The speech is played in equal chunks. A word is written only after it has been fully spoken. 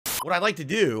What I'd like to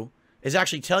do is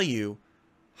actually tell you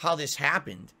how this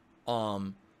happened.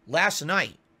 Last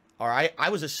night, all right, I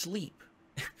was asleep,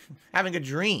 having a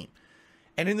dream.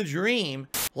 And in the dream,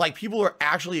 like, people were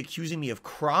actually accusing me of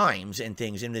crimes and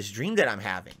things in this dream that I'm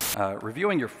having.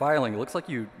 Reviewing your filing, it looks like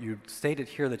you stated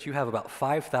here that you have about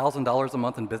 $5,000 a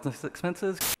month in business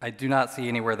expenses. I do not see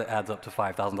anywhere that adds up to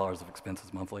 $5,000 of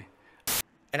expenses monthly.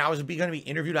 And I was going to be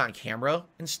interviewed on camera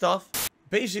and stuff.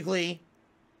 Basically,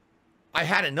 I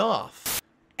had enough.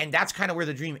 And that's kind of where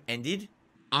the dream ended.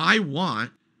 I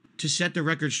want to set the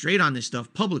record straight on this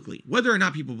stuff publicly. Whether or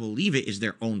not people believe it is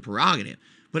their own prerogative.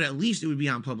 But at least it would be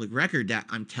on public record that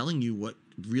I'm telling you what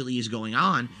really is going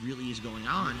on. Really is going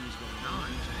on. Is going on.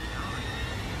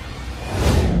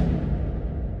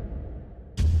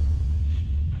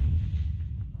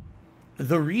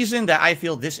 The reason that I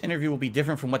feel this interview will be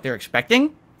different from what they're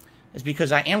expecting is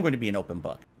because I am going to be an open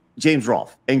book. James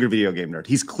Rolfe, angry video game nerd.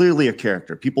 He's clearly a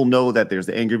character. People know that there's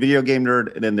the angry video game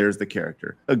nerd and then there's the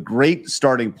character. A great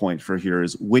starting point for here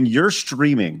is when you're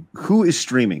streaming, who is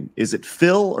streaming? Is it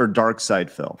Phil or Darkside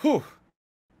Phil? Whew.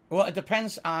 Well, it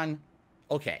depends on,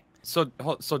 okay. So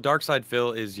Darkside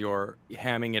Phil is your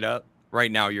hamming it up.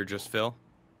 Right now, you're just Phil?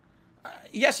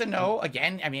 Yes and no.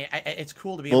 Again, I mean, it's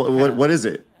cool to be able to what is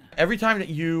it? Every time that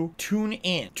you tune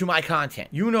in to my content,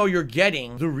 you know you're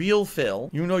getting the real Phil.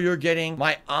 You know you're getting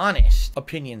my honest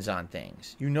opinions on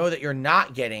things. You know that you're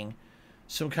not getting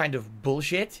some kind of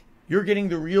bullshit. You're getting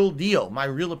the real deal, my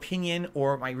real opinion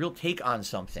or my real take on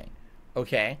something.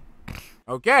 Okay?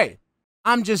 Okay.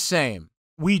 I'm just saying,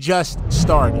 we just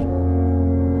started.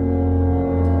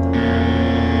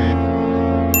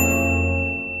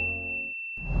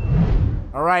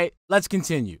 All right, let's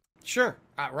continue. Sure.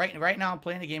 Right now I'm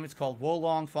playing a game. It's called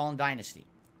Wolong Fallen Dynasty.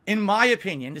 In my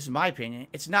opinion, this is my opinion,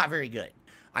 it's not very good.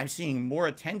 I'm seeing more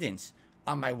attendance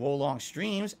on my Wolong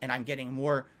streams, and I'm getting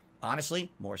more,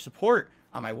 honestly, more support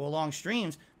on my Wolong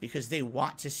streams because they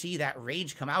want to see that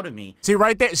rage come out of me. See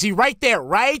right there,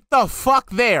 right the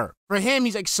fuck there. For him,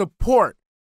 he's like support.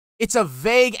 It's a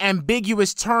vague,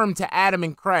 ambiguous term to Adam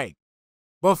and Craig.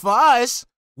 But for us,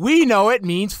 we know it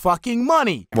means fucking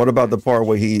money. What about the part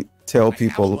where he tell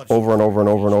people over and over and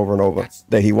over and over and over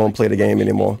that he won't play the game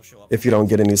anymore if you don't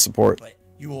get any support? But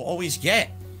you will always get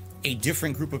a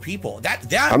different group of people.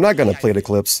 I'm not going to play the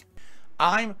clips.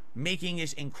 I'm making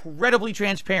this incredibly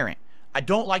transparent. I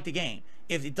don't like the game.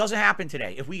 If it doesn't happen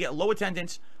today, if we get low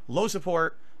attendance, low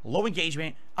support, low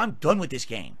engagement, I'm done with this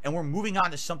game and we're moving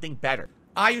on to something better.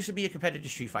 I used to be a competitive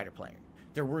Street Fighter player.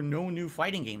 There were no new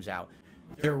fighting games out.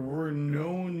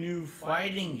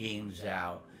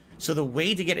 So the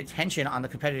way to get attention on the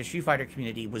competitive Street Fighter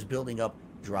community was building up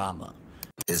drama.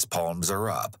 His palms are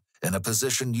up, in a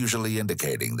position usually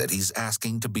indicating that he's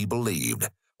asking to be believed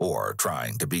or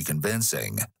trying to be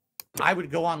convincing. I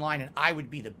would go online and I would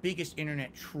be the biggest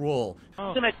internet troll.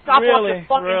 I'm gonna chop off your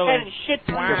fucking head and shit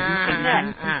from your fucking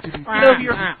neck. You know who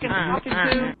you're fucking talking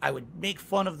to? I would make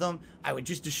fun of them. I would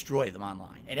just destroy them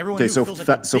online. And everyone Okay, knew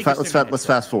let's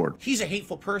fast forward. He's a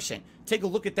hateful person. Take a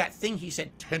look at that thing he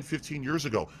said 10, 15 years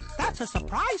ago. That's a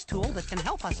surprise tool that can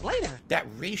help us later. That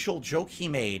racial joke he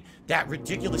made, that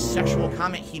ridiculous sexual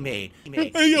comment he made.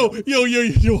 Hey, yo,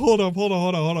 hold on.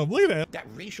 Look at that. That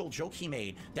racial joke he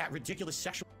made, that ridiculous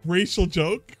sexual... Racial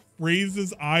joke? Raise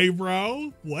his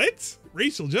eyebrow? What?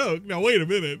 Racial joke? Now, wait a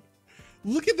minute.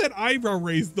 Look at that eyebrow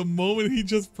raise the moment he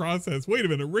just processed. Wait a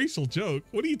minute, racial joke?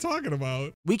 What are you talking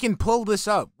about? We can pull this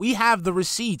up. We have the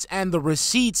receipts, and the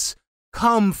receipts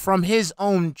come from his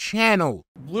own channel.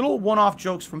 Little one-off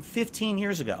jokes from 15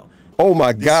 years ago. Oh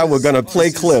my God, we're gonna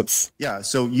play clips. Yeah,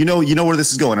 so you know where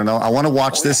this is going, and I want to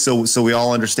watch this so we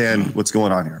all understand what's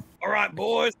going on here. All right,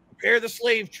 boys, prepare the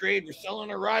slave trade. We're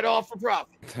selling her right off for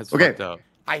profit. That's okay. fucked up.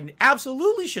 I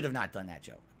absolutely should have not done that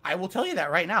joke. I will tell you that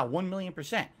right now,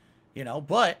 1,000,000%. You know,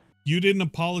 but you didn't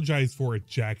apologize for it,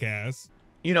 jackass.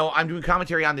 You know, I'm doing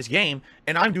commentary on this game,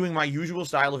 and I'm doing my usual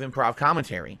style of improv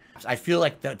commentary. I feel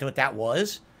like what that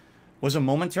was a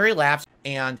momentary lapse,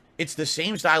 and it's the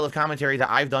same style of commentary that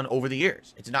I've done over the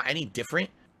years. It's not any different.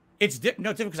 It's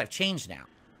different because I've changed now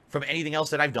from anything else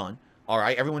that I've done. All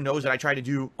right, everyone knows that I try to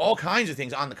do all kinds of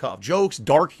things on the cuff. Jokes,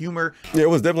 dark humor. Yeah, it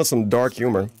was definitely some dark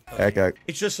humor. Okay.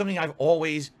 It's just something I've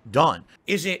always done.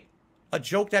 Is it a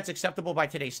joke that's acceptable by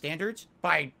today's standards?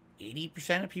 By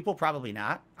 80% of people, probably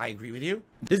not. I agree with you.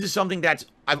 This is something that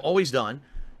I've always done,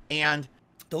 and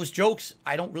those jokes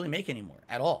I don't really make anymore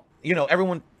at all. You know,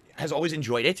 everyone has always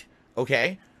enjoyed it,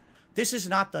 okay? This is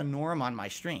not the norm on my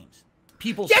streams.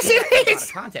 People yes, it is! Out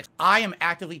of context. I am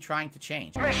actively trying to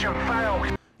change. Mission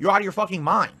failed. You're out of your fucking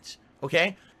minds,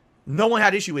 okay? No one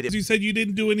had issue with it. You said you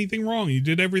didn't do anything wrong. You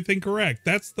did everything correct.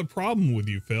 That's the problem with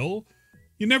you, Phil.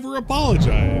 You never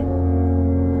apologize.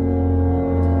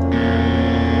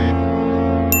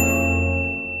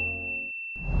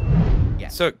 Yeah.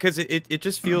 So, because it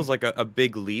just feels like a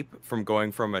big leap from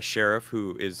going from a sheriff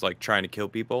who is like trying to kill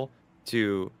people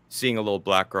to seeing a little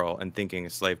black girl and thinking a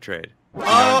slave trade. You know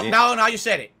what I mean? Now you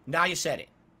said it. Now you said it.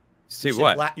 See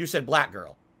what? You said black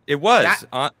girl. It was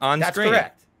on that's screen.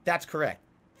 Correct. That's correct.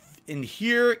 And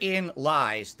herein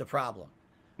lies the problem.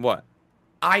 What?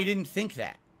 I didn't think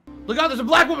that. Look out, there's a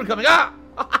black woman coming. Ah!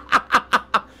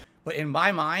 But in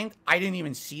my mind, I didn't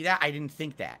even see that. I didn't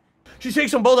think that. She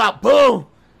takes them both out. Boom!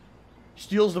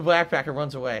 Steals the backpack and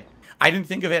runs away. I didn't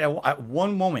think of it at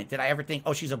one moment. Did I ever think,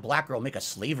 oh, she's a black girl, make a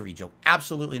slavery joke?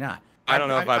 Absolutely not. I don't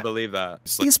know if I believe that.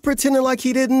 He's pretending like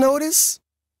he didn't notice.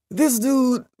 This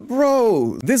dude,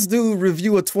 bro, this dude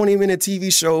review a 20-minute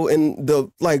TV show and the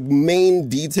main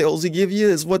details he give you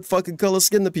is what fucking color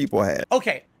skin the people had.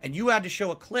 Okay, and you had to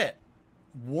show a clip,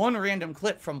 one random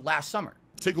clip from last summer.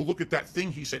 Take a look at that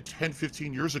thing he said 10,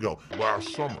 15 years ago. Last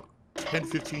summer. 10,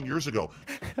 15 years ago.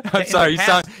 I'm sorry,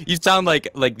 you sound like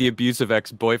the abusive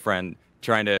ex-boyfriend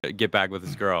trying to get back with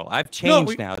his girl. I've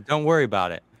changed now. Don't worry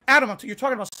about it. Adam, you're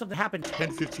talking about something that happened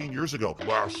 10, 15 years ago.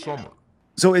 Last summer.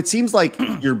 So it seems like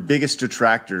your biggest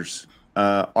detractors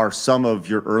are some of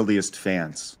your earliest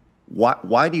fans.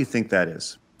 Why do you think that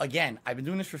is? Again, I've been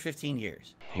doing this for 15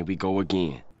 years. Here we go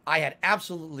again. I had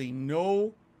absolutely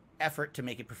no effort to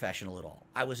make it professional at all.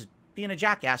 I was being a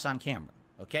jackass on camera,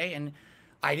 okay? And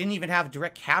I didn't even have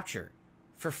direct capture.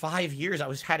 For 5 years, I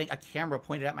was having a camera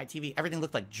pointed at my TV. Everything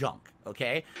looked like junk,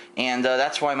 okay? And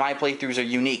that's why my playthroughs are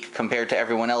unique compared to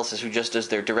everyone else's who just does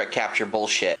their direct capture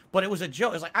bullshit. But it was a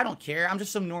joke. It was like, I don't care. I'm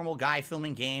just some normal guy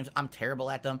filming games. I'm terrible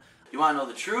at them. You want to know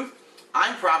the truth?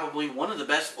 I'm probably one of the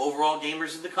best overall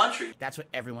gamers in the country. That's what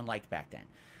everyone liked back then.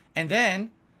 And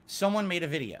then someone made a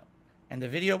video. And the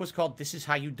video was called, This Is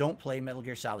How You Don't Play Metal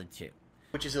Gear Solid 2.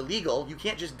 Which is illegal. You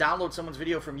can't just download someone's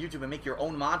video from YouTube and make your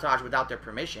own montage without their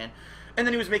permission. And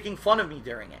then he was making fun of me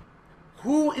during it.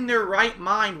 Who in their right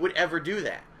mind would ever do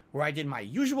that? Where I did my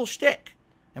usual shtick.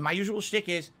 And my usual shtick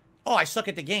is, oh, I suck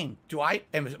at the game.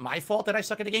 Am it my fault that I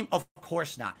suck at the game? Of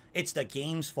course not. It's the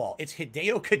game's fault. It's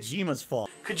Hideo Kojima's fault.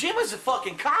 Kojima's a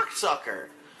fucking cocksucker.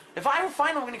 If I ever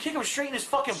find him, I'm gonna kick him straight in his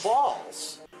fucking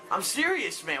balls. I'm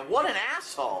serious, man. What an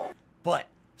asshole. But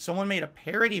someone made a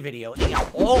parody video taking out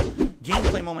all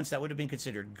gameplay moments that would have been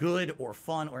considered good or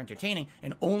fun or entertaining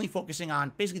and only focusing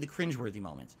on basically the cringeworthy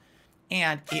moments.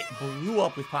 And it blew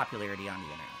up with popularity on the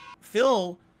internet.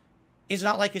 Phil is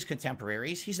not like his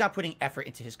contemporaries. He's not putting effort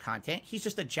into his content. He's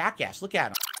just a jackass. Look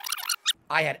at him.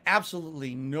 I had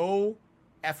absolutely no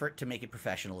effort to make it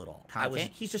professional at all.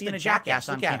 He's just a jackass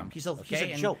on camera. He's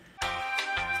a joke.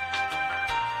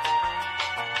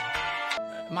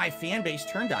 My fan base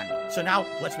turned on me. So now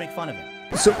let's make fun of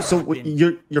him. So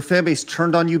your fan base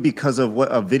turned on you because of what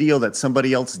a video that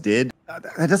somebody else did?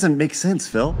 That doesn't make sense,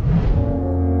 Phil.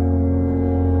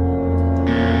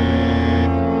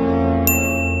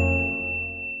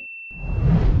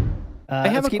 I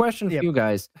have a question for you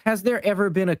guys. Has there ever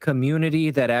been a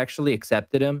community that actually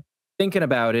accepted him? Thinking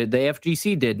about it, the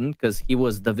FGC didn't because he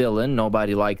was the villain.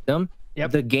 Nobody liked him.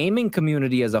 Yep. The gaming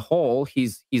community as a whole,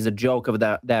 he's a joke of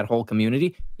that whole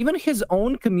community. Even his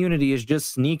own community is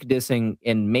just sneak dissing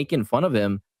and making fun of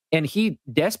him. And he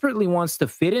desperately wants to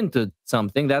fit into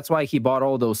something. That's why he bought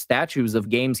all those statues of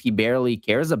games he barely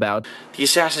cares about. The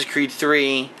Assassin's Creed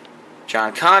 3,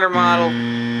 John Connor model.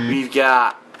 We've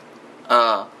got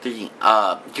the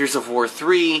Gears of War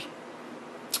 3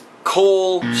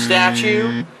 Cole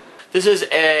statue. This is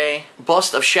a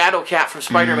bust of Shadowcat from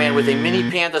Spider-Man with a mini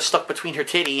panda stuck between her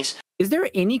titties. Is there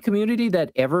any community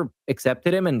that ever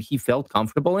accepted him and he felt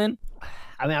comfortable in?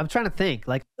 I mean, I'm trying to think.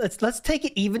 Like, let's take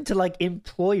it even to like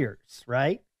employers,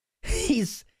 right?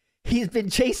 He's been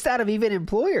chased out of even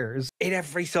employers. In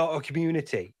every sort of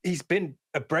community, he's been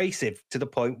abrasive to the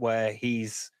point where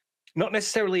he's not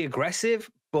necessarily aggressive,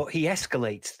 but he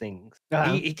escalates things.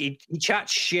 He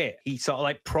chats shit. He sort of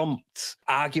like prompts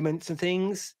arguments and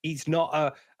things. He's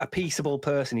not a peaceable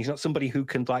person. He's not somebody who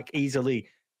can like easily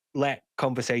let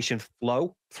conversation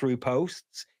flow through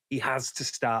posts. He has to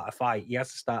start a fight. He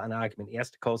has to start an argument. He has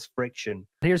to cause friction.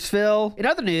 Here's Phil. In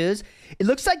other news, it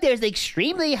looks like there's an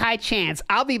extremely high chance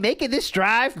I'll be making this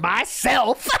drive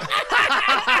myself.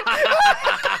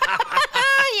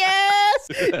 Yes!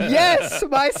 Yes,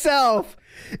 myself.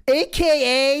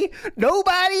 AKA,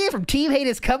 nobody from Team Hate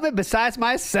is coming besides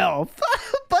myself.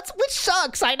 Which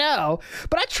sucks, I know.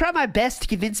 But I try my best to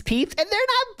convince peeps, and they're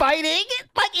not biting.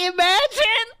 Like,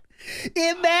 imagine.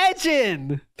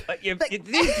 Imagine.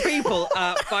 These people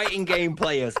are fighting game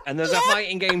players, and there's a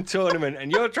fighting game tournament,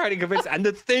 and you're trying to convince, and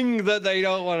the thing that they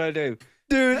don't want to do.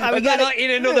 Dude, they're not in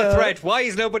another thread. Why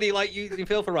is nobody like using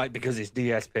Phil for a ride? Because it's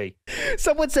DSP.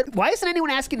 Someone said, why isn't anyone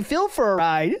asking Phil for a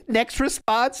ride? Next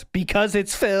response, because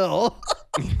it's Phil.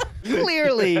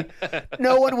 Clearly,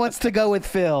 no one wants to go with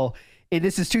Phil. And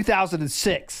this is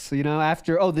 2006, you know,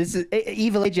 after, this is,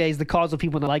 Evil AJ is the cause of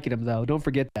people not liking him, though. Don't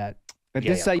forget that. But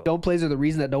this is how you don't plays are the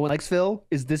reason that no one likes Phil,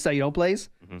 is this how you don't plays?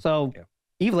 So,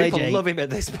 Evil People AJ. love him at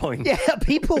this point. Yeah,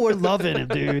 people were loving him,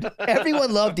 dude.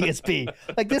 Everyone loved DSP.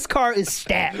 Like, this car is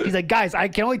stacked. He's like, guys, I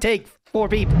can only take 4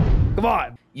 people. Come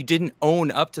on. You didn't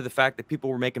own up to the fact that people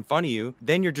were making fun of you.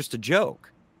 Then you're just a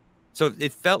joke. So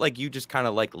it felt like you just kind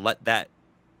of like let that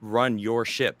run your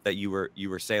ship that you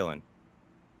were sailing.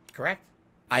 Correct.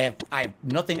 I have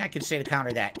nothing I can say to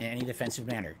counter that in any defensive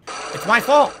manner. It's my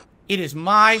fault. It is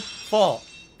my fault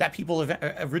that people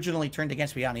have originally turned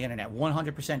against me on the internet.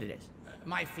 100% it is.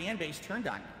 My fan base turned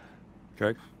on me.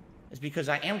 Correct. It's because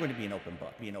I am going to be an open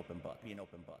book.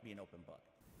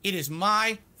 It is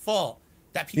my fault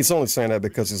that people... He's only saying that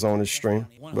because he's on his stream,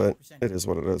 but it is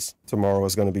what it is. Tomorrow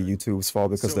is going to be YouTube's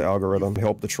fault because the algorithm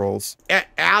helped the trolls.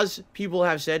 As people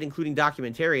have said, including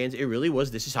documentarians, it really was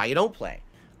This Is How You Don't Play.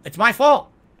 It's my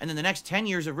fault. And then the next 10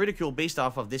 years of ridicule based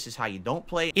off of This Is How You Don't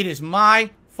Play. It is my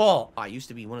fault. I used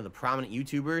to be one of the prominent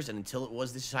YouTubers, and until it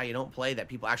was This Is How You Don't Play, that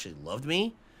people actually loved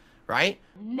me, right?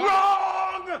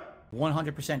 Wrong!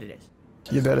 100% it is.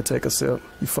 You better take a sip,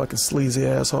 you fucking sleazy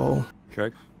asshole.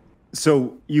 Correct.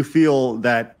 So you feel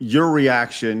that your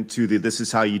reaction to the This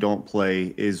Is How You Don't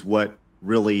Play is what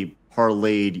really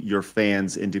parlayed your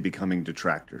fans into becoming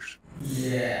detractors?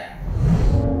 Yeah.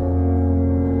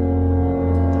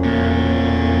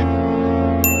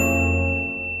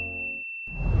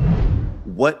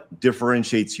 What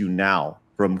differentiates you now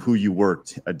from who you were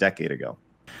a decade ago?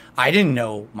 I didn't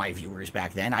know my viewers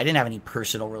back then. I didn't have any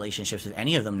personal relationships with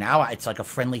any of them. Now it's like a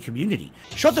friendly community.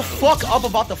 Shut the fuck up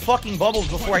about the fucking bubbles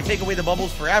before I take away the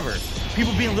bubbles forever.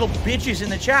 People being little bitches in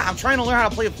the chat. I'm trying to learn how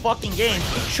to play a fucking game.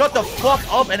 Shut the fuck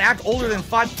up and act older than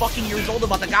 5 fucking years old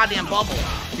about the goddamn bubble.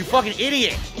 You fucking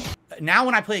idiot. Now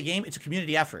when I play a game, it's a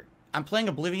community effort. I'm playing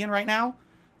Oblivion right now.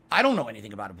 I don't know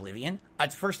anything about Oblivion.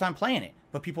 It's the first time playing it,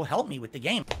 but people help me with the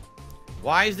game.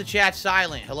 Why is the chat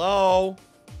silent? Hello?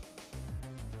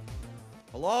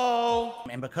 Hello?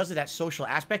 And because of that social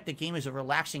aspect, the game is a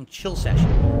relaxing chill session.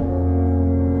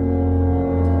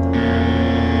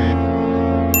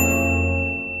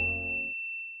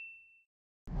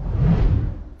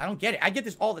 I don't get it. I get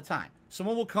this all the time.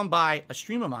 Someone will come by a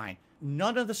stream of mine.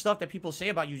 None of the stuff that people say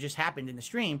about you just happened in the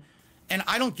stream. And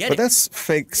I don't get it. But that's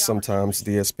fake sometimes,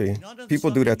 DSP.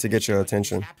 People do that to get your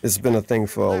attention. It's been a thing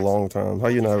for a long time. How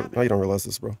you don't realize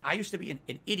this, bro? I used to be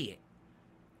an idiot.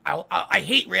 I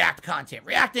hate React content.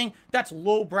 Reacting, that's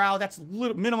lowbrow. That's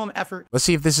minimum effort. Let's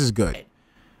see if this is good.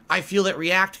 I feel that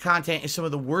React content is some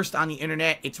of the worst on the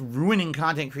internet. It's ruining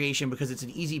content creation because it's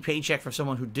an easy paycheck for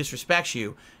someone who disrespects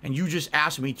you. And you just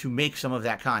asked me to make some of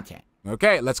that content.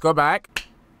 Okay, let's go back.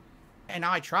 And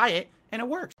now I try it, and it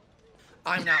works.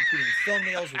 I'm not putting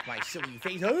thumbnails with my silly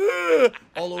face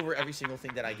all over every single thing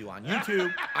that I do on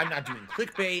YouTube. I'm not doing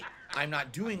clickbait. I'm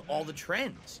not doing all the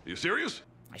trends. You serious?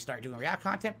 I start doing React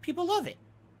content. People love it.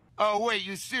 Oh, wait,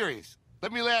 you serious?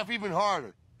 Let me laugh even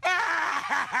harder.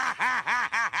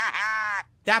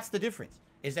 That's the difference,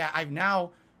 is that I've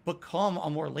now become a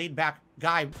more laid-back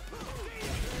guy.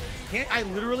 I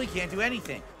literally can't do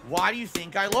anything. Why do you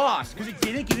think I lost? Because it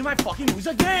didn't give me my fucking moves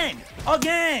again.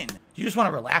 You just want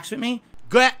to relax with me?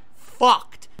 Get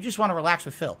fucked. You just want to relax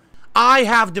with Phil. I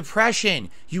have depression,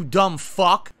 you dumb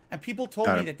fuck. And people told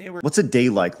me that they were... What's a day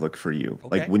look for you?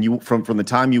 Okay. Like when you, from the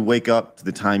time you wake up to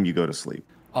the time you go to sleep?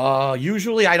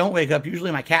 Usually I don't wake up.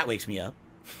 Usually my cat wakes me up.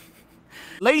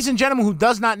 Ladies and gentlemen who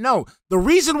does not know, the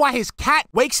reason why his cat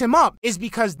wakes him up is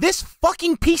because this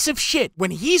fucking piece of shit,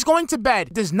 when he's going to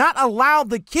bed, does not allow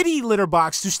the kitty litter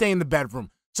box to stay in the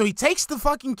bedroom. So he takes the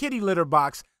fucking kitty litter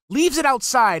box, leaves it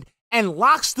outside, and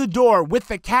locks the door with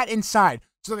the cat inside.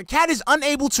 So the cat is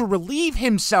unable to relieve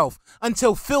himself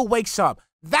until Phil wakes up.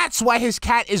 That's why his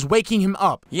cat is waking him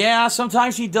up. Yeah,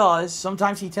 sometimes he does.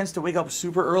 Sometimes he tends to wake up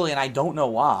super early, and I don't know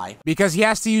why. Because he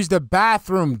has to use the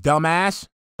bathroom, dumbass.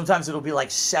 Sometimes it'll be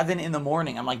like 7 in the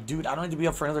morning. I'm like, dude, I don't need to be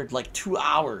up for another like 2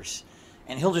 hours.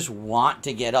 And he'll just want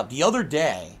to get up. The other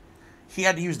day, he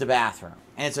had to use the bathroom.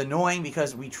 And it's annoying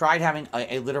because we tried having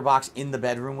a litter box in the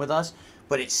bedroom with us,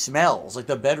 but it smells. Like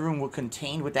the bedroom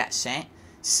contained with that scent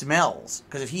smells.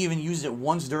 Because if he even used it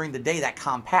once during the day, that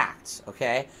compacts,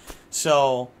 okay?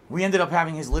 So we ended up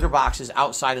having his litter boxes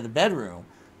outside of the bedroom.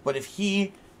 But if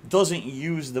he doesn't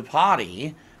use the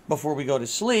potty before we go to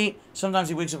sleep. Sometimes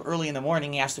he wakes up early in the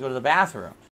morning, he has to go to the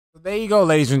bathroom. There you go,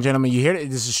 ladies and gentlemen. You hear it?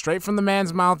 This is straight from the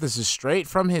man's mouth. This is straight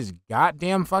from his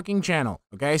goddamn fucking channel.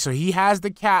 Okay, so he has the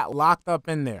cat locked up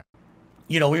in there.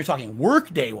 You know, we were talking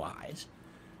work day wise.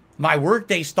 My work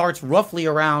day starts roughly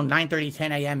around 9:30,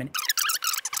 10 a.m. and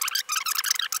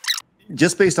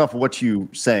just based off of what you're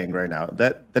saying right now,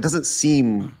 that doesn't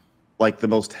seem like the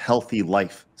most healthy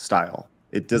lifestyle.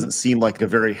 It doesn't seem like a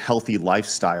very healthy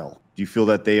lifestyle. Do you feel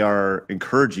that they are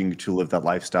encouraging you to live that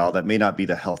lifestyle that may not be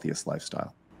the healthiest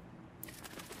lifestyle?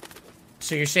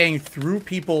 So you're saying through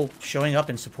people showing up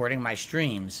and supporting my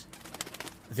streams,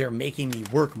 they're making me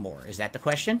work more. Is that the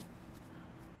question?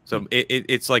 So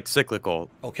it's like cyclical.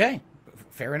 Okay,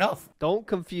 fair enough. Don't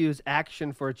confuse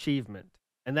action for achievement.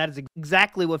 And that is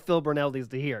exactly what Phil Burnell needs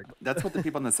to hear. That's what the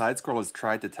people on the side scrollers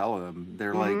tried to tell him.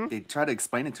 They're like, they try to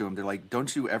explain it to him. They're like,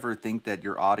 don't you ever think that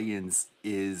your audience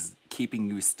is keeping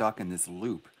you stuck in this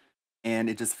loop?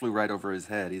 And it just flew right over his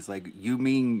head. He's like, you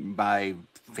mean my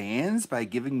fans by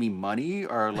giving me money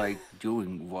are like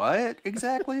doing what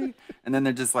exactly? And then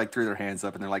they're just like threw their hands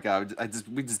up and they're like, oh,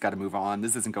 we just got to move on.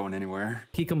 This isn't going anywhere.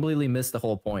 He completely missed the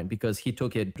whole point because he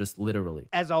took it just literally.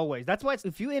 As always. That's why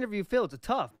if you interview Phil, it's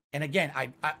tough. And again,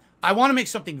 I want to make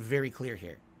something very clear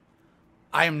here.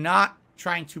 I am not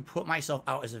trying to put myself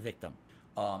out as a victim.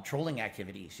 Trolling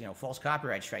activities, you know, false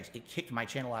copyright strikes, it kicked my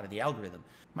channel out of the algorithm.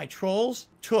 My trolls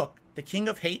took the King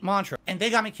of Hate mantra and they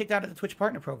got me kicked out of the Twitch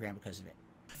partner program because of it.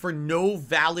 For no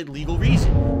valid legal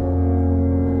reason.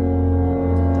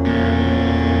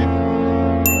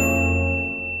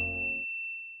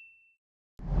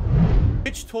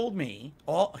 Twitch told me,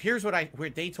 here's what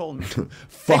they told me.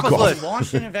 Fuck off. We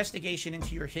launched an investigation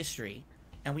into your history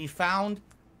and we found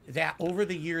that over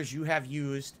the years you have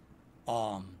used,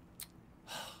 what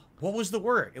was the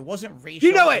word? It wasn't racial.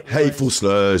 You know it! Hateful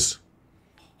slurs.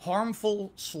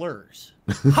 Harmful slurs.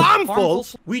 Harmful?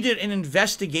 We did an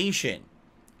investigation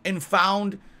and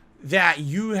found that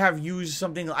you have used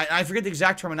something, I forget the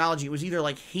exact terminology. It was either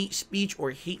like hate speech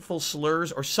or hateful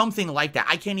slurs or something like that.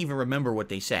 I can't even remember what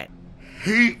they said.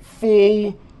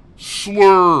 Hateful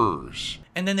slurs.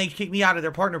 And then they kicked me out of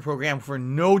their partner program for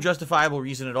no justifiable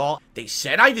reason at all. They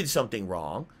said I did something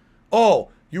wrong. Oh,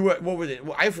 what was it?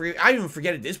 I even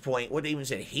forget at this point what they even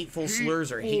said. Hateful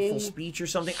slurs or hateful speech or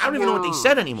something. I don't even know what they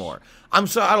said anymore. I'm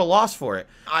so at a loss for it.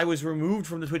 I was removed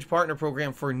from the Twitch partner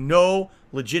program for no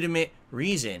legitimate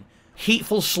reason.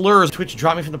 Hateful slurs. Twitch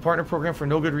dropped me from the partner program for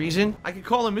no good reason. I could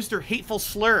call him Mr. Hateful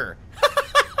Slur.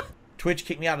 Twitch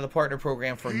kicked me out of the partner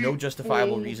program for no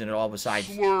justifiable reason at all besides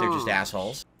they're just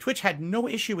assholes. Twitch had no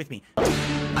issue with me.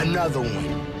 Another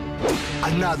one.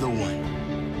 Another one.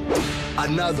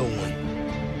 Another one.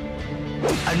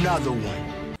 Another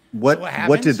one.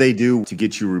 What did they do to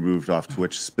get you removed off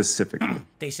Twitch specifically?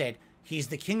 They said, he's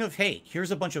the king of hate.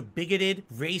 Here's a bunch of bigoted,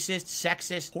 racist,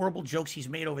 sexist, horrible jokes he's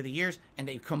made over the years. And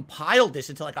they compiled this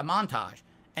into like a montage.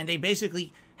 And they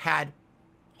basically had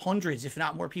hundreds, if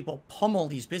not more people, pummel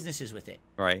these businesses with it.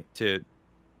 Right. To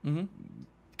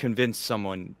convince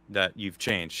someone that you've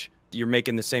changed. You're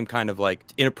making the same kind of like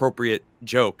inappropriate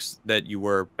jokes that you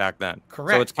were back then.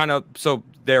 Correct. So it's kind of, so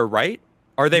they're right?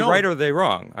 Are they right or are they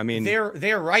wrong? I mean,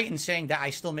 they're right in saying that I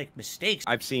still make mistakes.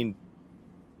 I've seen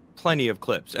plenty of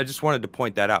clips. I just wanted to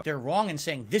point that out. They're wrong in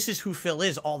saying this is who Phil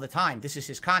is all the time. This is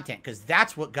his content because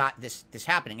that's what got this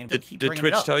happening. And did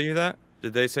Twitch tell you that?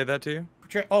 Did they say that to you?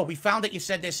 Oh, we found that you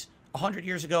said this 100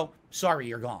 years ago. Sorry,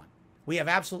 you're gone. We have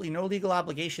absolutely no legal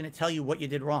obligation to tell you what you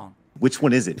did wrong. Which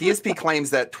one is it? DSP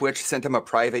claims that Twitch sent him a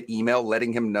private email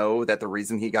letting him know that the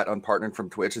reason he got unpartnered from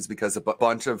Twitch is because of a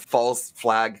bunch of false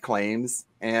flag claims.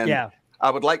 And yeah. I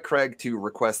would like Craig to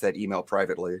request that email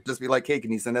privately. Just be like, hey,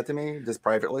 can you send that to me just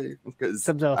privately? Because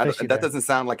that doesn't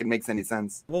sound like it makes any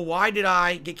sense. Well, why did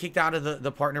I get kicked out of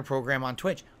the partner program on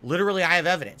Twitch? Literally, I have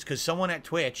evidence because someone at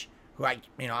Twitch, who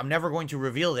I'm never going to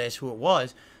reveal this, who it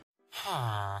was.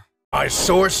 My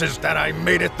source is that I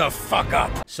made it the fuck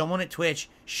up. Someone at Twitch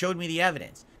showed me the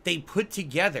evidence. They put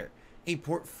together a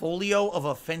portfolio of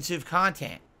offensive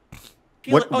content.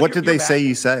 What did they say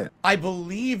you said? I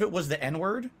believe it was the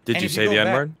N-word. Did you say the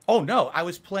N-word? Oh, no. I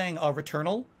was playing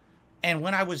Returnal, and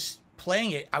when I was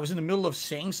playing it, I was in the middle of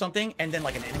saying something, and then,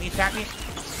 like, an enemy attacked me.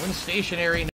 When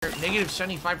stationary, negative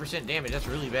 75% damage. That's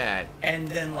really bad. And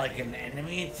then, like, an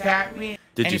enemy attacked me.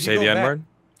 Did you say the N-word?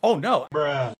 Oh, no.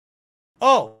 Bruh.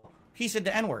 Oh, he said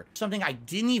the N-word. Something I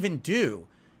didn't even do.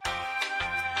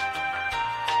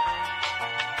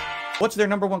 What's their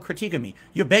number one critique of me?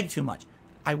 You beg too much.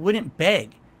 I wouldn't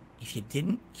beg if you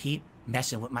didn't keep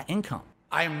messing with my income.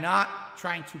 I am not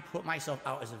trying to put myself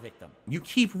out as a victim. You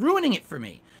keep ruining it for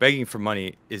me. Begging for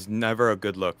money is never a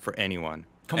good look for anyone.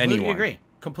 Completely agree.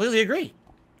 Completely agree.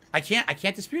 I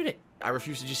can't dispute it. I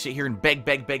refuse to just sit here and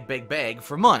beg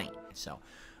for money. So,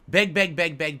 beg.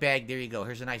 There you go.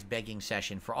 Here's a nice begging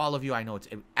session for all of you. I know it's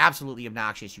absolutely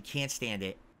obnoxious. You can't stand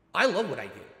it. I love what I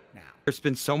do now. There's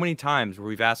been so many times where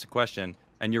we've asked a question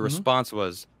and your response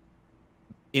was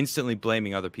instantly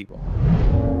blaming other people.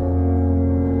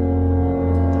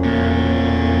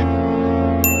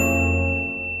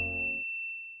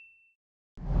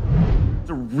 It's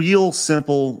a real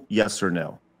simple yes or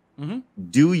no.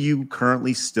 Do you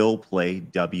currently still play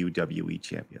WWE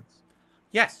Champions?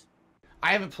 Yes.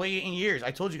 I haven't played it in years.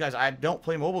 I told you guys I don't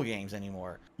play mobile games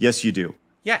anymore. Yes, you do.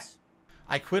 Yes.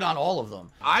 I quit on all of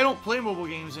them. I don't play mobile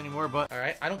games anymore, but all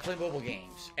right, I don't play mobile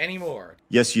games anymore.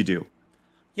 Yes, you do.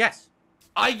 Yes.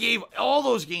 I gave all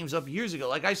those games up years ago.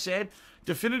 Like I said,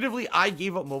 definitively I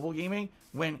gave up mobile gaming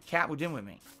when Kat was in with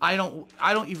me. I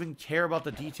don't even care about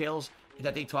the details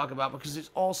that they talk about because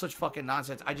it's all such fucking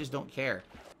nonsense. I just don't care.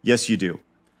 Yes, you do.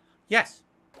 Yes.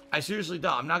 I seriously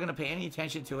don't. I'm not going to pay any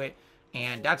attention to it.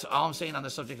 And that's all I'm saying on the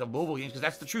subject of mobile games, because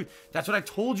that's the truth. That's what I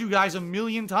told you guys a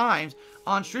million times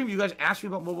on stream. You guys ask me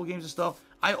about mobile games and stuff.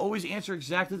 I always answer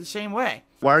exactly the same way.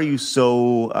 Why are you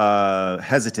so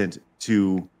hesitant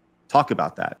to talk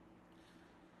about that?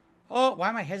 Oh, why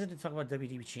am I hesitant to talk about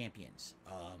WWE Champions?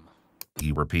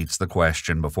 He repeats the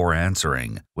question before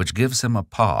answering, which gives him a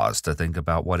pause to think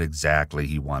about what exactly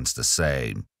he wants to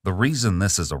say. The reason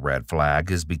this is a red flag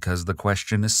is because the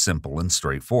question is simple and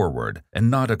straightforward,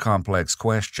 and not a complex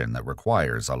question that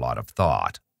requires a lot of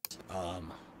thought.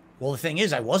 Well, the thing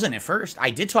is, I wasn't at first.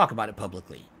 I did talk about it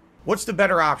publicly. What's the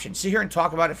better option? Sit here and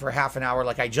talk about it for half an hour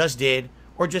like I just did,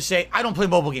 or just say, I don't play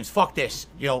mobile games. Fuck this.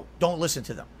 You know, don't listen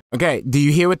to them. Okay, do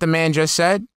you hear what the man just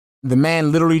said? The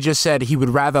man literally just said he would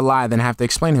rather lie than have to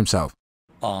explain himself.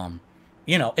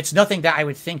 You know, it's nothing that I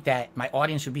would think that my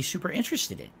audience would be super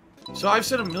interested in. So I've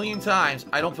said a million times,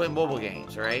 I don't play mobile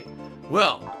games, all right?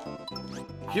 Well,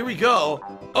 here we go.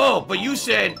 Oh, but you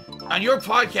said on your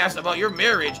podcast about your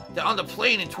marriage that on the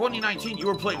plane in 2019 you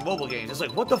were playing mobile games. It's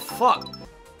like, what the fuck?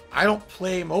 I don't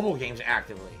play mobile games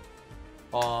actively.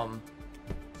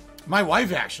 My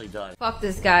wife actually does. Fuck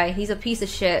this guy. He's a piece of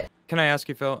shit. Can I ask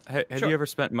you, Phil, have Sure. you ever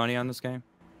spent money on this game?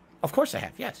 Of course I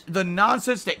have, yes. The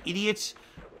nonsense that idiots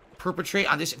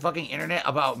perpetrate on this fucking internet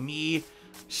about me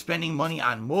spending money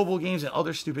on mobile games and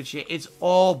other stupid shit, it's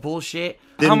all bullshit.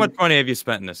 How much money have you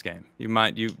spent in this game? Do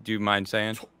you mind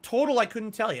saying? Total, I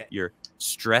couldn't tell you. You're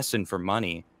stressing for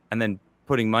money and then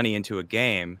putting money into a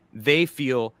game. They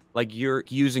feel like you're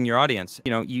using your audience.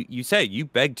 You know, you say you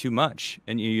beg too much,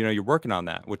 and you know you're working on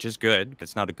that, which is good.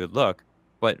 It's not a good look,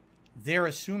 but they're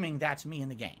assuming that's me in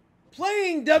the game.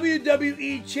 Playing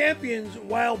WWE Champions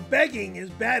while begging is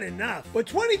bad enough, but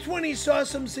 2020 saw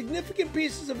some significant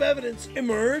pieces of evidence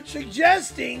emerge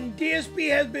suggesting DSP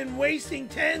has been wasting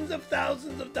tens of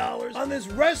thousands of dollars on this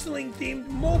wrestling-themed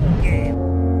mobile game.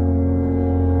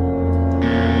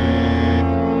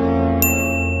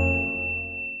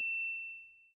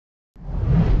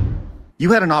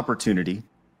 You had an opportunity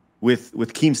with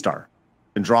Keemstar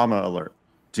and Drama Alert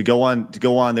to go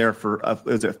on there for it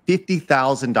was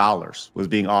 $50,000 was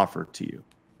being offered to you,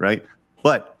 right?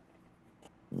 But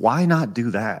why not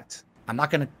do that? I'm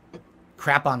not gonna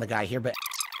crap on the guy here, but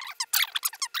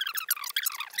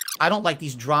I don't like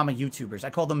these drama YouTubers. I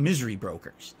call them misery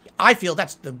brokers. I feel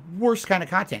that's the worst kind of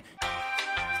content.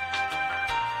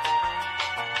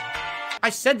 I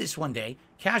said this one day,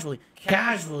 casually.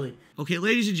 Okay,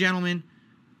 ladies and gentlemen,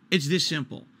 it's this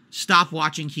simple. Stop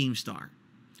watching Keemstar.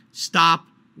 Stop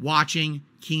watching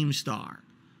Keemstar.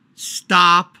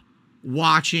 Stop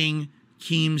watching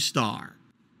Keemstar.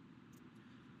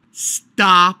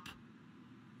 Stop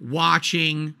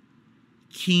watching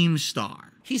Keemstar.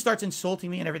 He starts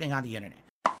insulting me and everything on the internet.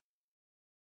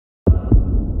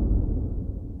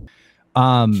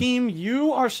 Keem,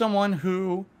 you are someone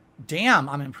who, damn,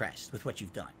 I'm impressed with what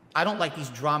you've done. I don't like these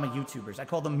drama YouTubers. I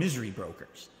call them misery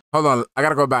brokers. Hold on, I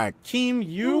gotta go back. Keem,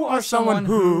 you are someone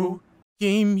who...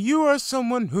 Keem, you are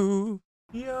someone who...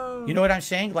 Yo. You know what I'm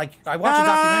saying? Like, I watched a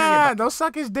documentary about... Don't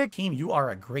suck his dick. Keem, you are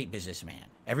a great businessman.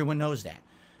 Everyone knows that.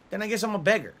 Then I guess I'm a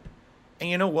beggar. And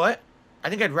you know what? I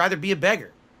think I'd rather be a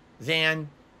beggar than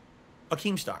a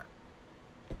Keemstar.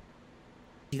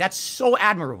 That's so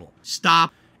admirable.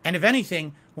 Stop. And if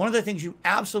anything, one of the things you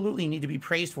absolutely need to be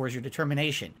praised for is your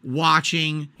determination.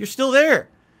 Watching. You're still there.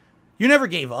 You never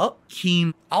gave up.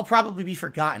 Keem, I'll probably be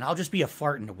forgotten. I'll just be a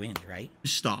fart in the wind, right?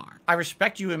 Star. I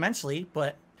respect you immensely,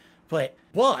 but,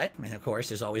 I mean, of course,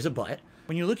 there's always a but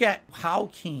When you look at how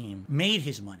Keem made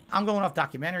his money, I'm going off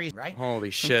documentaries, right? Holy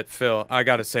shit, Phil. I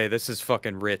gotta say, this is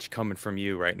fucking rich coming from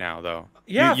you right now, though.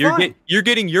 Yeah, you're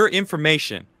getting your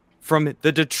information from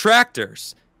the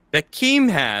detractors that Keem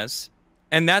has,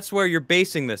 and that's where you're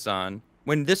basing this on.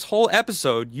 When this whole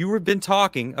episode, you have been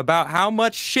talking about how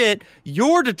much shit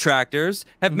your detractors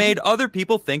have made other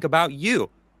people think about you.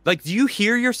 Like, do you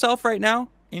hear yourself right now?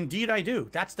 Indeed, I do.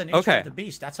 That's the nature of the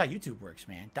beast. That's how YouTube works,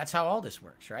 man. That's how all this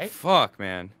works, right? Fuck,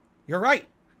 man. You're right.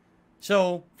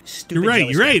 So, stupid. You're right.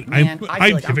 You're right.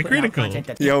 I'm hypocritical.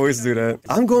 You always do that.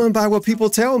 I'm going by what people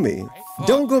tell me.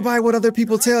 Don't go by what other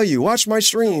people tell you. Watch my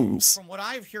streams. From what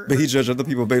I've heard, but he judged other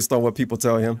people based on what people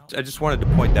tell him. I just wanted to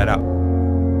point that out.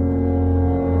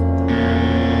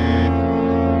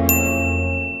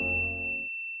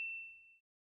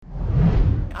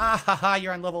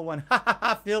 You're on level 1.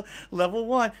 Phil, level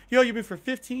 1. Yo, you've been for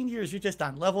 15 years. You're just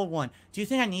on level 1. Do you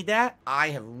think I need that? I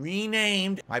have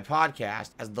renamed my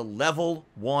podcast as the Level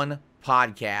 1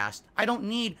 Podcast. I don't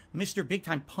need Mr. Big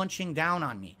Time punching down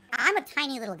on me. I'm a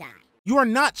tiny little guy. You are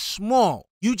not small.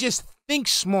 You just think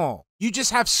small. You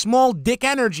just have small dick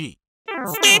energy.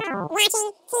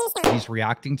 He's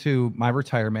reacting to my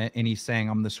retirement and he's saying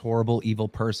I'm this horrible, evil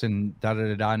person,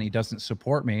 and he doesn't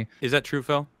support me. Is that true,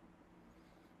 Phil?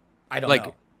 I don't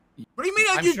know. What do you mean?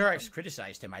 I'm sure I've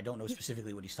criticized him. I don't know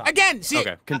specifically what he's talking about. Again, see.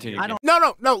 Okay, continue.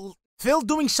 No. Phil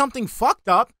doing something fucked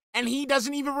up and he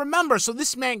doesn't even remember. So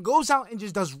this man goes out and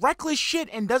just does reckless shit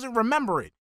and doesn't remember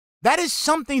it. That is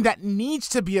something that needs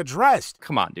to be addressed.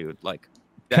 Come on, dude. Like,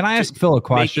 can I ask Phil a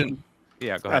question?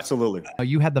 Yeah, go ahead. Absolutely.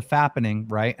 You had the fappening,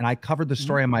 right? And I covered the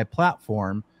story on my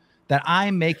platform that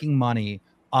I'm making money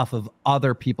off of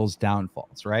other people's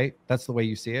downfalls, right? That's the way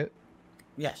you see it?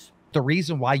 Yes. The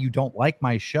reason why you don't like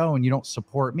my show and you don't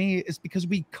support me is because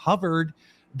we covered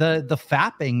the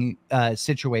fapping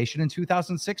situation in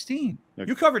 2016.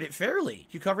 You covered it fairly.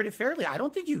 I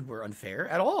don't think you were unfair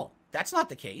at all. That's not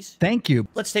the case. Thank you.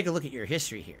 Let's take a look at your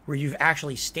history here, where you've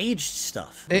actually staged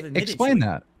stuff. Explain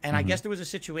that. And I guess there was a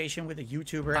situation with a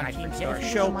YouTuber, and I think our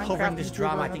show covering this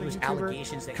drama. I think it was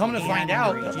allegations that come to find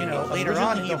out, later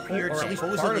on he appeared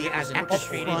supposedly as an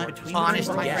orchestrated, honest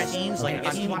behind the scenes, like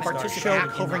he wanted our show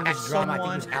covering this drama. I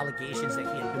think it was allegations that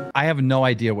he had been. I have no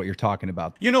idea what you're talking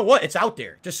about. You know what? It's out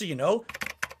there, just so you know.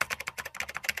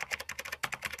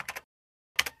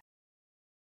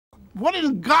 What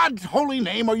in God's holy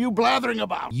name are you blathering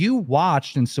about? You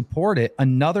watched and supported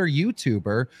another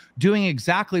YouTuber doing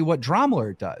exactly what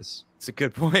Dromler does. It's a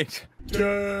good point.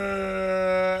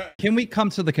 Can we come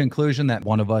to the conclusion that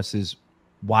one of us is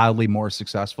wildly more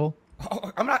successful?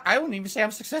 Oh, I wouldn't even say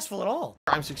I'm successful at all.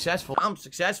 I'm successful on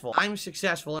YouTube.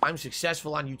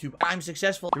 I'm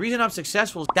successful. The reason I'm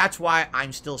successful, that's why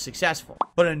I'm still successful.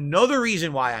 But another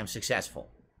reason why I'm successful,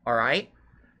 all right,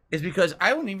 is because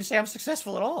I wouldn't even say I'm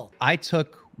successful at all. I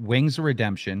took Wings of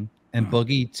Redemption and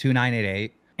Boogie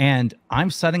 2988, and I'm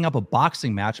setting up a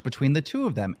boxing match between the two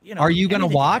of them. Are you going to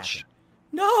watch?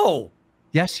 No.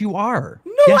 Yes, you are.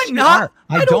 No, yes, I'm not. Are.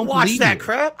 I don't watch that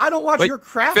crap. I don't watch your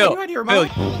crap. Phil, Are you out of your mind?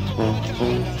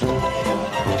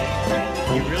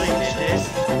 You really did this?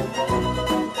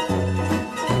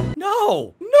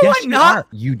 No. No, yes, I'm not.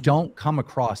 You don't come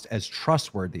across as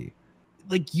trustworthy.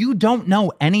 Like, you don't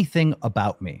know anything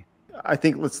about me. I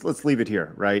think let's leave it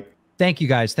here, right? Thank you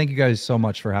guys. Thank you guys so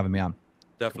much for having me on.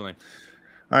 Definitely.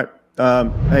 All right.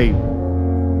 Hey.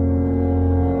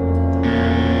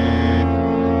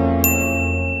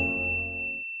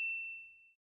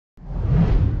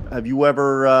 Have you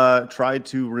ever tried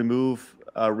to remove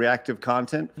reactive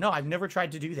content? No, I've never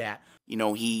tried to do that. You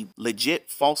know, he legit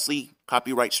falsely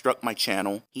copyright struck my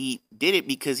channel. He did it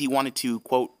because he wanted to,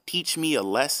 quote, teach me a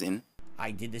lesson. I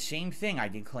did the same thing. I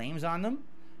did claims on them.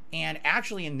 And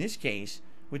actually, in this case,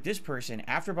 with this person,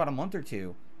 after about a month or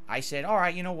two, I said, all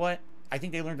right, you know what? I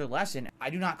think they learned their lesson.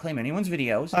 I do not claim anyone's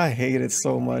videos. I hate it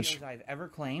so much. I've ever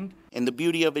claimed. And the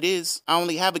beauty of it is, I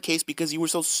only have a case because you were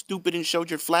so stupid and showed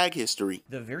your flag history.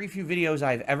 The very few videos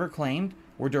I've ever claimed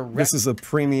were direct. This is a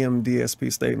premium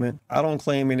DSP statement. I don't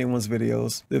claim anyone's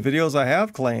videos. The videos I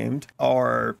have claimed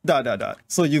are ...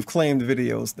 So you've claimed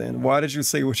videos then. Why did you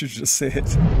say what you just said?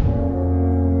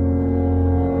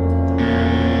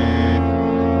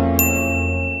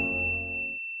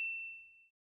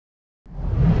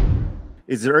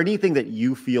 Is there anything that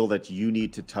you feel that you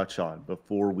need to touch on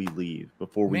before we leave,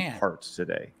 before we part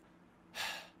today?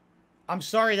 I'm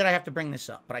sorry that I have to bring this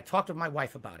up, but I talked with my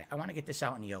wife about it. I want to get this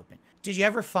out in the open. Did you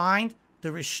ever find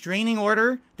the restraining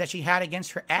order that she had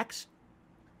against her ex?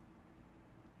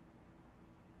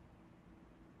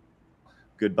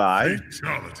 Goodbye.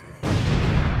 Fatality.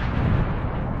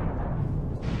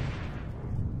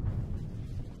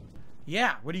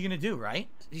 Yeah, what are you gonna do, right?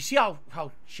 You see how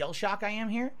shell shock I am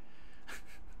here?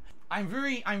 I'm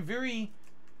gonna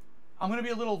be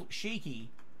a little shaky.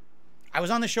 I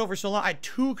was on the show for so long. I had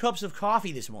 2 cups of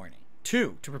coffee this morning.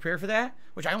 2 to prepare for that,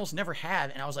 which I almost never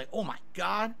have, and I was like, oh my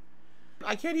God.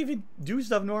 I can't even do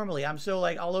stuff normally. I'm so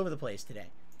like all over the place today.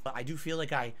 But I do feel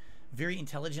like I very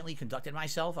intelligently conducted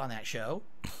myself on that show.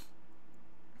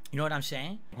 You know what I'm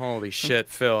saying? Holy shit,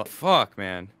 Phil. Fuck,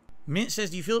 man. Mint says,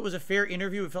 do you feel it was a fair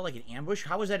interview? It felt like an ambush.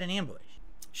 How was that an ambush?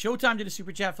 Showtime did a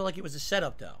super chat. Felt like it was a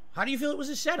setup, though. How do you feel it was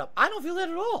a setup? I don't feel that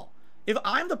at all. If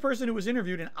I'm the person who was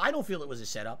interviewed and I don't feel it was a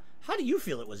setup, how do you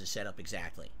feel it was a setup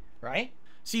exactly? Right?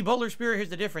 See, Butler Spirit, here's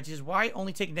the difference. He says, why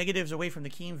only take negatives away from the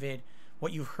Keem vid,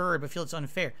 what you've heard, but feel it's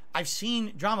unfair? I've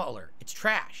seen Drama Alert. It's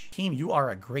trash. Keem, you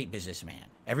are a great businessman.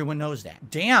 Everyone knows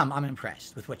that. Damn, I'm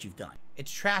impressed with what you've done.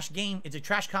 It's trash game. It's a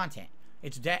trash content.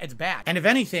 It's bad. And if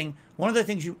anything, one of the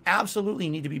things you absolutely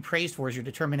need to be praised for is your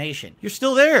determination. You're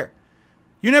still there.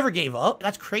 You never gave up.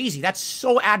 That's crazy. That's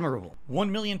so admirable.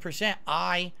 1,000,000%.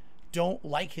 I don't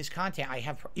like his content. I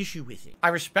have issue with it. I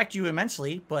respect you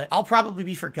immensely, but I'll probably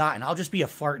be forgotten. I'll just be a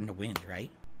fart in the wind,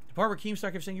 right? The part where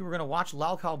Keemstar kept saying you were going to watch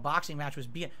Lalcal boxing match was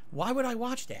why would I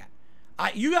watch that?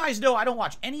 You guys know I don't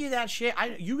watch any of that shit.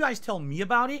 You guys tell me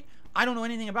about it. I don't know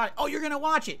anything about it. Oh, you're going to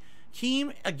watch it.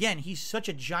 Keem, again, he's such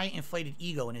a giant inflated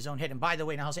ego in his own head. And by the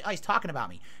way, now I'll say, oh, he's talking about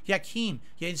me. Yeah, Keem,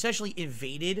 you essentially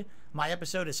evaded my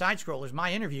episode of Side Scrollers,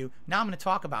 my interview. Now I'm going to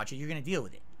talk about you. You're going to deal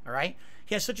with it. All right?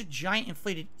 He has such a giant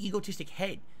inflated egotistic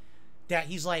head that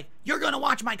he's like, you're going to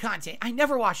watch my content. I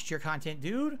never watched your content,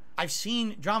 dude. I've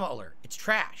seen Drama Alert. It's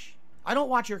trash. I don't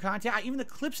watch your content. Even the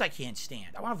clips I can't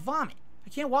stand. I want to vomit. I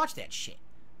can't watch that shit.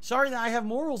 Sorry that I have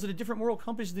morals at a different moral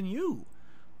compass than you.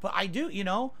 But I do, you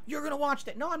know. You're going to watch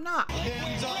that. No, I'm not.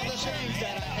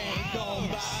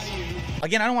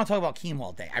 Again, I don't want to talk about Keem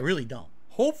all day. I really don't.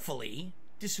 Hopefully,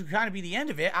 this will kind of be the end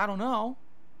of it. I don't know.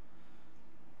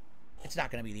 It's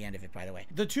not going to be the end of it, by the way.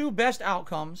 The 2 best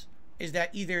outcomes is that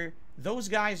either those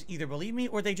guys either believe me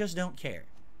or they just don't care.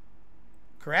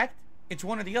 Correct? It's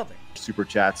one or the other. Super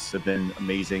chats have been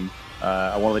amazing.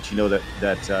 I want to let you know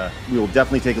that we will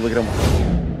definitely take a look at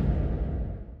them.